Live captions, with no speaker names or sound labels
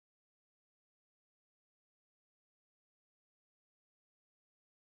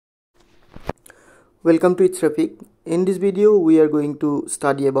Welcome to ItzRafiq. In this video we are going to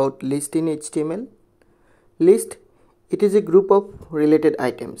study about list in HTML. List, it is a group of related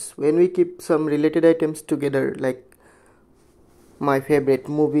items. When we keep some related items together, like my favorite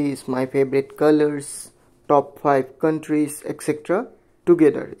movies, my favorite colors, top 5 countries, etc.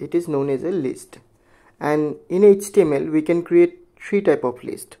 together, it is known as a list. And in HTML we can create three type of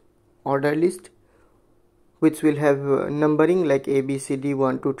list. Order list, which will have numbering like A, B, C, D,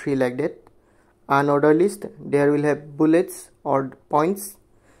 1, 2, 3 like that. Unordered list, there will have bullets or points,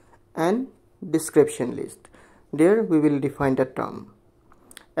 and description list, there we will define the term.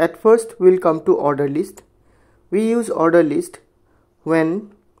 At first we will come to order list. We use order list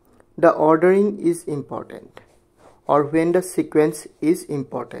when the ordering is important or when the sequence is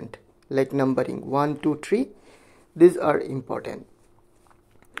important, like numbering 1, 2, 3, these are important.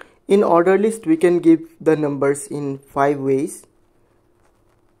 In order list we can give the numbers in 5 ways.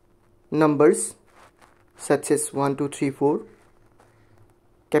 Numbers such as 1, 2, 3, 4,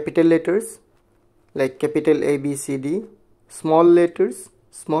 capital letters like capital A, B, C, D, small letters,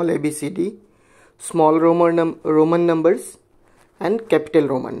 small a, b, c, d, small Roman numbers, and capital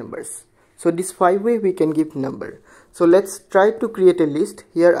Roman numbers. So this 5 way we can give number. So let's try to create a list.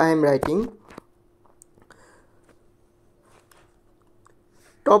 Here I am writing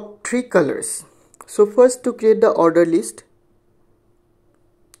top 3 colors. So first, to create the order list,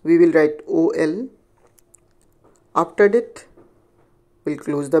 we will write OL. After that we'll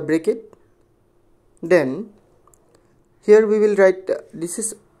close the bracket. Then here we will write this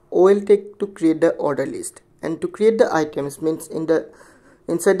is OL tag to create the order list, and to create the items means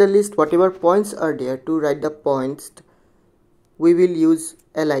inside the list whatever points are there, to write the points we will use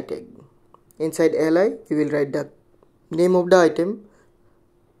li tag. Inside li we will write the name of the item,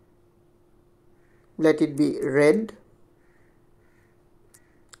 let it be red,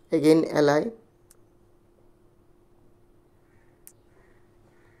 again li,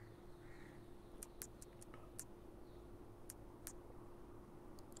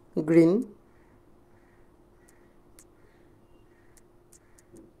 green,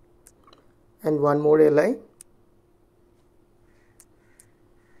 and one more li,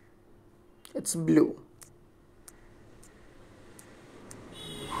 it's blue.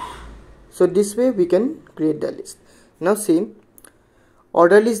 So this way we can create the list. Now see,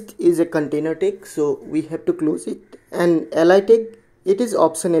 order list is a container tag, so we have to close it, and li tag, it is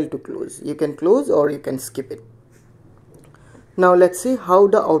optional to close. You can close or you can skip it. Now let's see how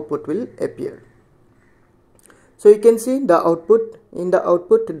the output will appear. So you can see the output. In the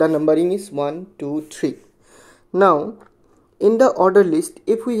output the numbering is 1, 2, 3. Now in the order list,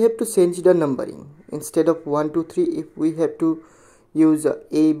 if we have to change the numbering, instead of 1, 2, 3, if we have to use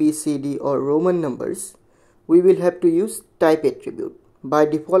A, B, C, D or Roman numbers, we will have to use type attribute. By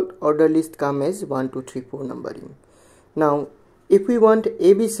default order list come as 1, 2, 3, 4 numbering. Now if we want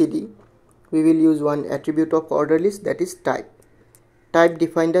A, B, C, D, we will use one attribute of order list, that is type. Type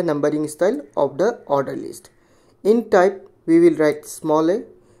define the numbering style of the order list. In type we will write small a,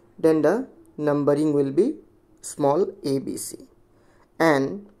 then the numbering will be small ABC.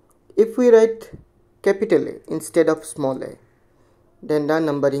 And if we write capital A instead of small a, then the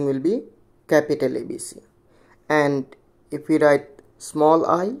numbering will be capital ABC. And if we write small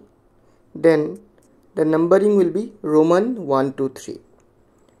I, then the numbering will be Roman 1, 2, 3.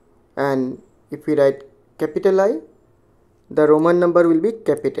 And if we write capital I, the Roman number will be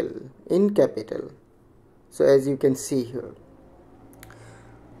capital, in capital. So as you can see here.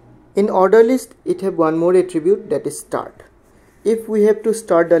 In order list it have one more attribute, that is start. If we have to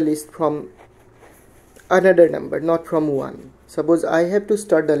start the list from another number, not from 1, suppose I have to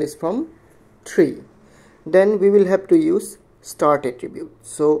start the list from 3, then we will have to use start attribute.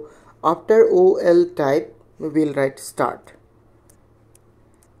 So after OL type we will write start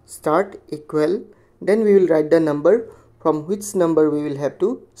equal, then we will write the number from which number we will have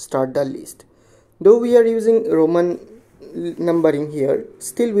to start the list. Though we are using Roman numbering here,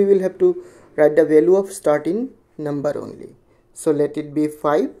 still we will have to write the value of start in number only. So let it be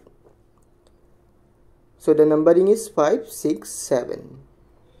 5. So the numbering is 5, 6, 7.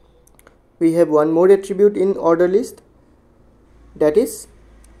 We have one more attribute in order list, that is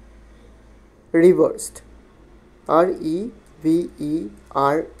reversed, reversed.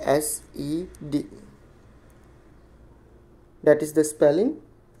 That is the spelling.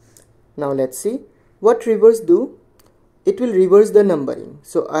 Now let's see what reverse do. It will reverse the numbering.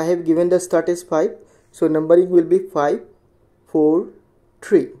 So I have given the start as 5, so numbering will be 5, 4,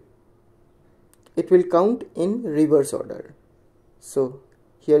 3. It will count in reverse order. So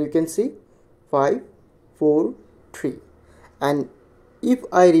here you can see 5, 4, 3. And if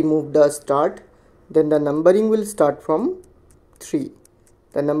I remove the start, then the numbering will start from 3.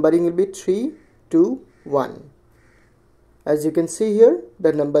 The numbering will be 3, 2, 1. As you can see here,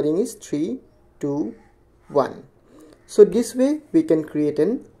 the numbering is 3, 2, 1. So this way we can create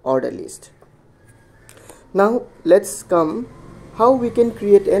an order list. Now let's come how we can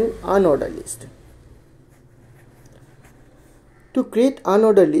create an unordered list. To create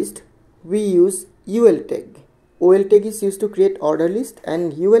unordered list, we use UL tag. OL tag is used to create order list,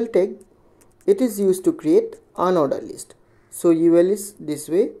 and UL tag, it is used to create unordered list. So UL is this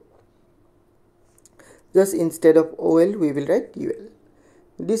way. Just instead of OL we will write UL.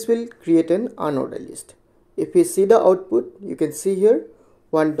 This will create an unordered list. If we see the output, you can see here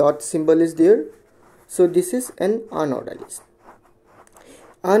one dot symbol is there. So this is an unordered list.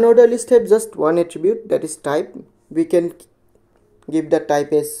 Unordered list have just one attribute, that is type. We can give the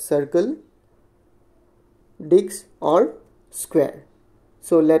type as circle, dix or square.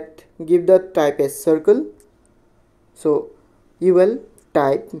 So let give the type as circle. So UL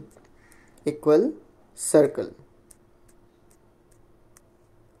type equal circle,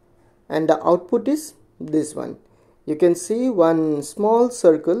 and the output is this one. You can see one small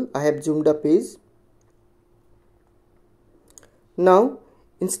circle. I have zoomed the page. Now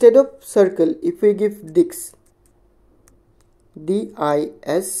instead of circle, if we give dix,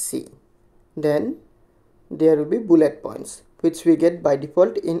 DISC, then there will be bullet points, which we get by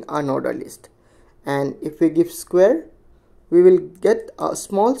default in unordered list. And if we give square, we will get a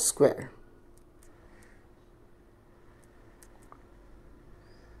small square.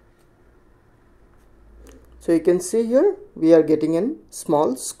 So you can see here we are getting a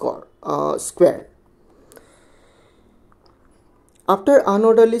small square. After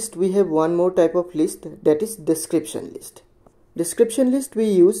unordered list, we have one more type of list, that is description list. Description list we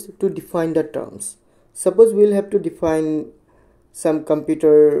use to define the terms. Suppose we will have to define some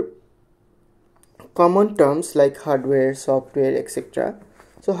computer common terms like hardware, software, etc.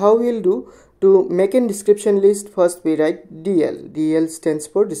 So how we will do? To make a description list, first we write DL. DL stands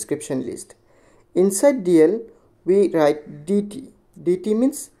for description list. Inside DL we write DT. DT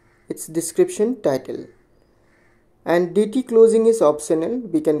means its description title. And DT closing is optional.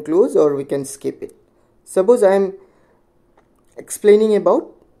 We can close or we can skip it. Suppose I am explaining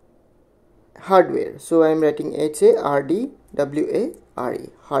about hardware, so I am writing HARDWARE,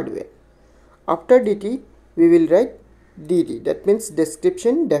 hardware. After DT we will write DD, that means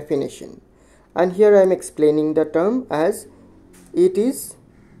description definition, and here I am explaining the term as it is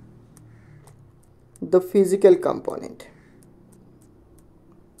the physical component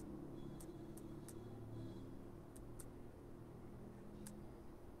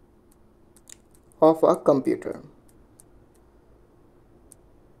of a computer.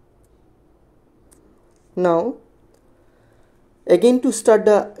 Now again, to start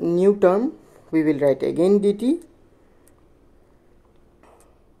the new term, we will write again DT,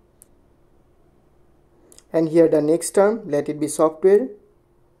 and here the next term, let it be software.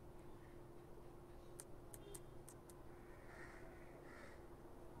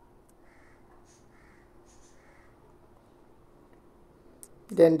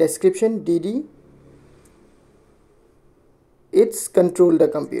 Then description DD, it's control the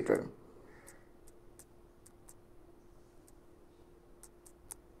computer.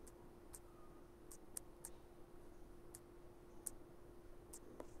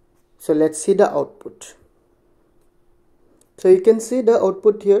 So let's see the output. So you can see the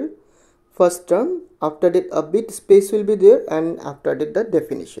output here. First term, after that a bit space will be there, and after that the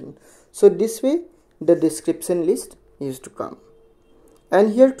definition. So this way the description list used to come.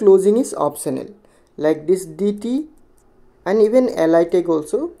 And here closing is optional, like this DT, and even li tag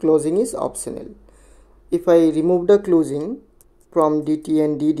also closing is optional. If I remove the closing from DT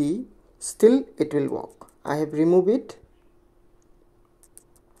and DD, still it will work. I have removed it.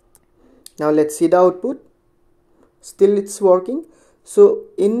 Now let's see the output. Still it's working. So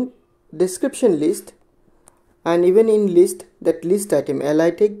in description list and even in list, that list item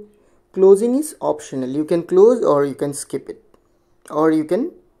li tag, closing is optional. You can close or you can skip it, or you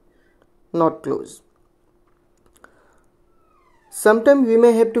can not close. Sometimes we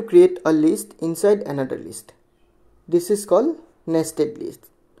may have to create a list inside another list. This is called nested list.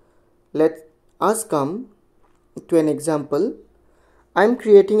 Let us come to an example. I am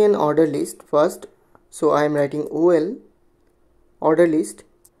creating an order list first. So I am writing OL order list,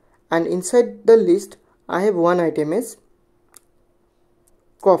 and inside the list I have one item as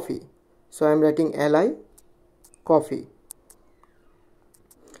coffee. So I am writing li coffee.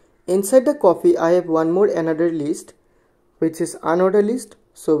 Inside the coffee I have one more another list which is unordered list.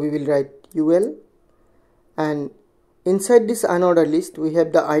 So we will write UL, and inside this unordered list we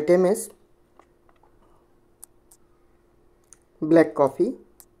have the item as black coffee,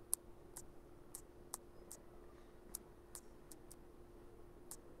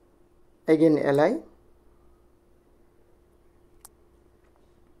 again li,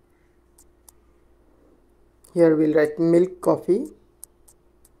 here we'll write milk coffee,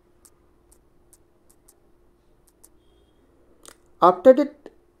 after that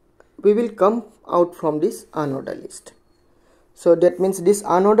we will come out from this unordered list. So that means this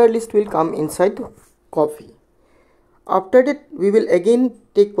unordered list will come inside coffee. After that we will again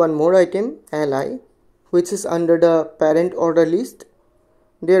take one more item li, which is under the parent order list.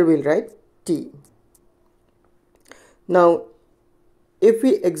 There we'll write tea. Now if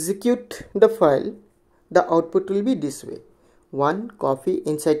we execute the file, the output will be this way: 1 coffee,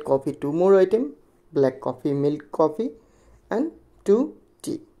 inside coffee 2 more item, black coffee, milk coffee, and 2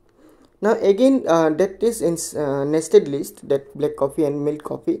 tea. Now again that is in nested list, that black coffee and milk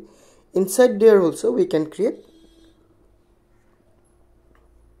coffee. Inside there also we can create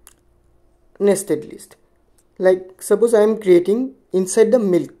nested list. Like suppose I am creating inside the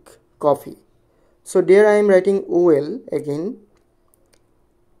milk coffee, so there I am writing OL again.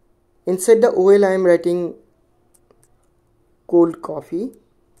 Inside the OL I am writing cold coffee,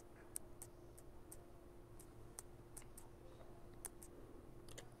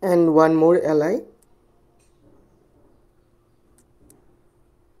 and one more li,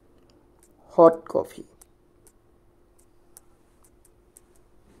 hot coffee.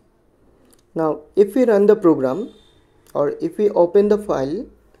 Now if we run the program or if we open the file,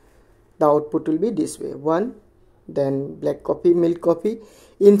 the output will be this way: 1, then black coffee, milk coffee,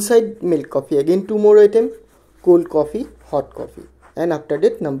 inside milk coffee again 2 more items, cold coffee, hot coffee, and after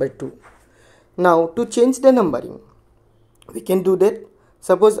that number 2. Now to change the numbering, we can do that.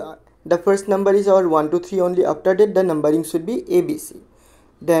 Suppose the first number is our 1 2 3 only, after that the numbering should be ABC.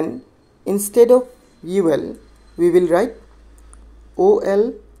 Then instead of UL we will write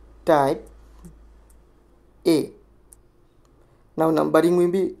OL type A. Now numbering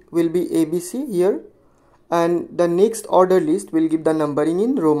will be ABC here, and the next order list will give the numbering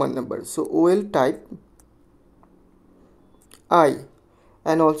in Roman number. So OL type I,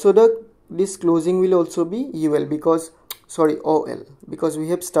 and also this closing will also be UL because OL, because we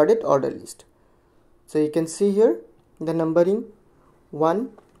have started order list. So you can see here the numbering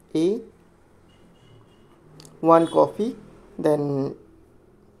 1A, 1 coffee, then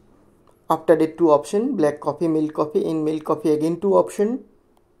after that 2 option, black coffee, milk coffee, in milk coffee again 2 option,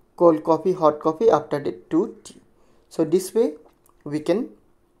 cold coffee, hot coffee, after that 2 tea. So this way we can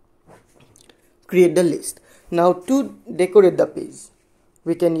create the list. Now to decorate the page,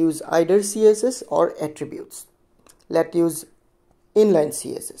 we can use either CSS or attributes. Let's use inline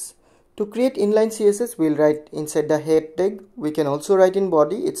CSS. To create inline CSS, we'll write inside the head tag. We can also write in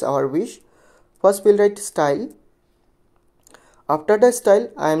body, it's our wish. First we'll write style. After the style,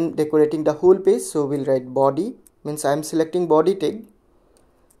 I am decorating the whole page, so we'll write body, means I am selecting body tag.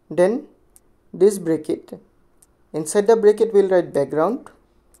 Then this bracket, inside the bracket we'll write background,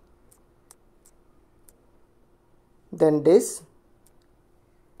 then this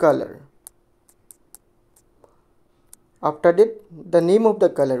color. After that the name of the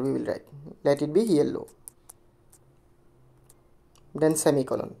color we will write, let it be yellow, then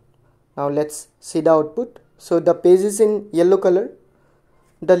semicolon. Now let's see the output. So the page is in yellow color.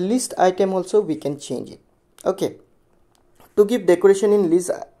 The list item also we can change it. Okay, to give decoration in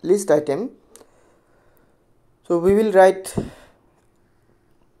list item, so we will write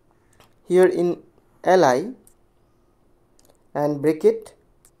here in li and bracket.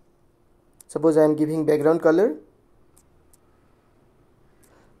 Suppose I am giving background color,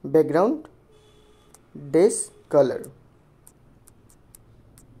 background this color,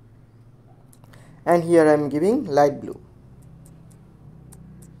 and here I am giving light blue.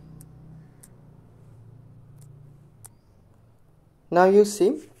 Now you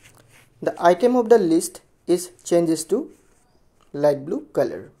see the item of the list is changes to light blue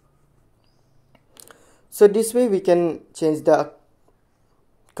color. So this way we can change the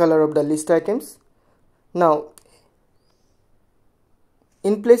color of the list items. Now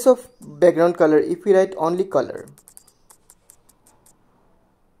in place of background color, if we write only color,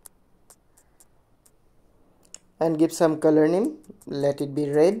 and give some color name, let it be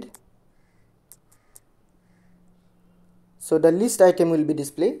red. So the list item will be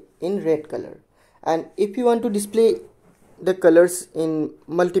displayed in red color. And if you want to display the colors in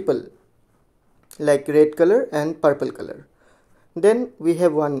multiple, like red color and purple color, then we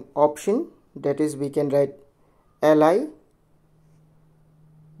have one option, that is we can write li,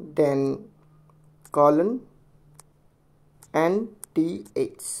 then colon and th,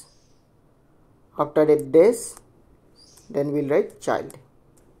 after that dash, then we'll write child.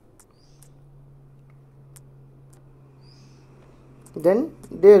 Then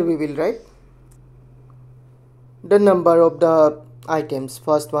there we will write the number of the items,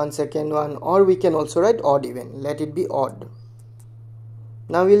 first one, second one, or we can also write odd even, let it be odd.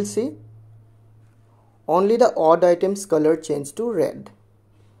 Now we'll see only the odd items color change to red.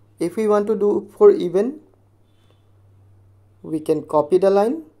 If we want to do for even, we can copy the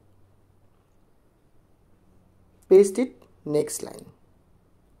line, paste it next line,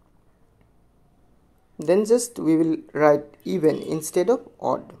 then just we will write even instead of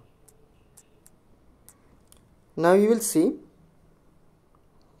odd. Now you will see,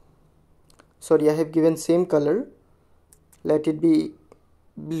 sorry, I have given same color, let it be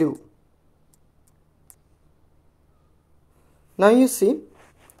blue. Now you see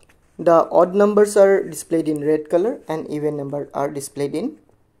the odd numbers are displayed in red color and even numbers are displayed in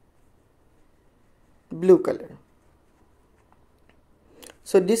blue color.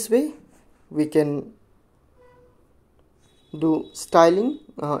 So this way we can do styling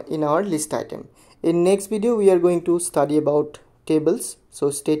in our list item. In next video we are going to study about tables, so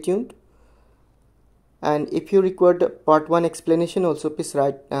stay tuned. And if you require the part 1 explanation also, please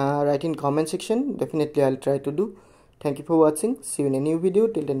write in comment section. Definitely I'll try to do. Thank you for watching. See you in a new video.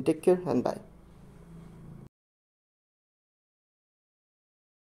 Till then, take care and bye.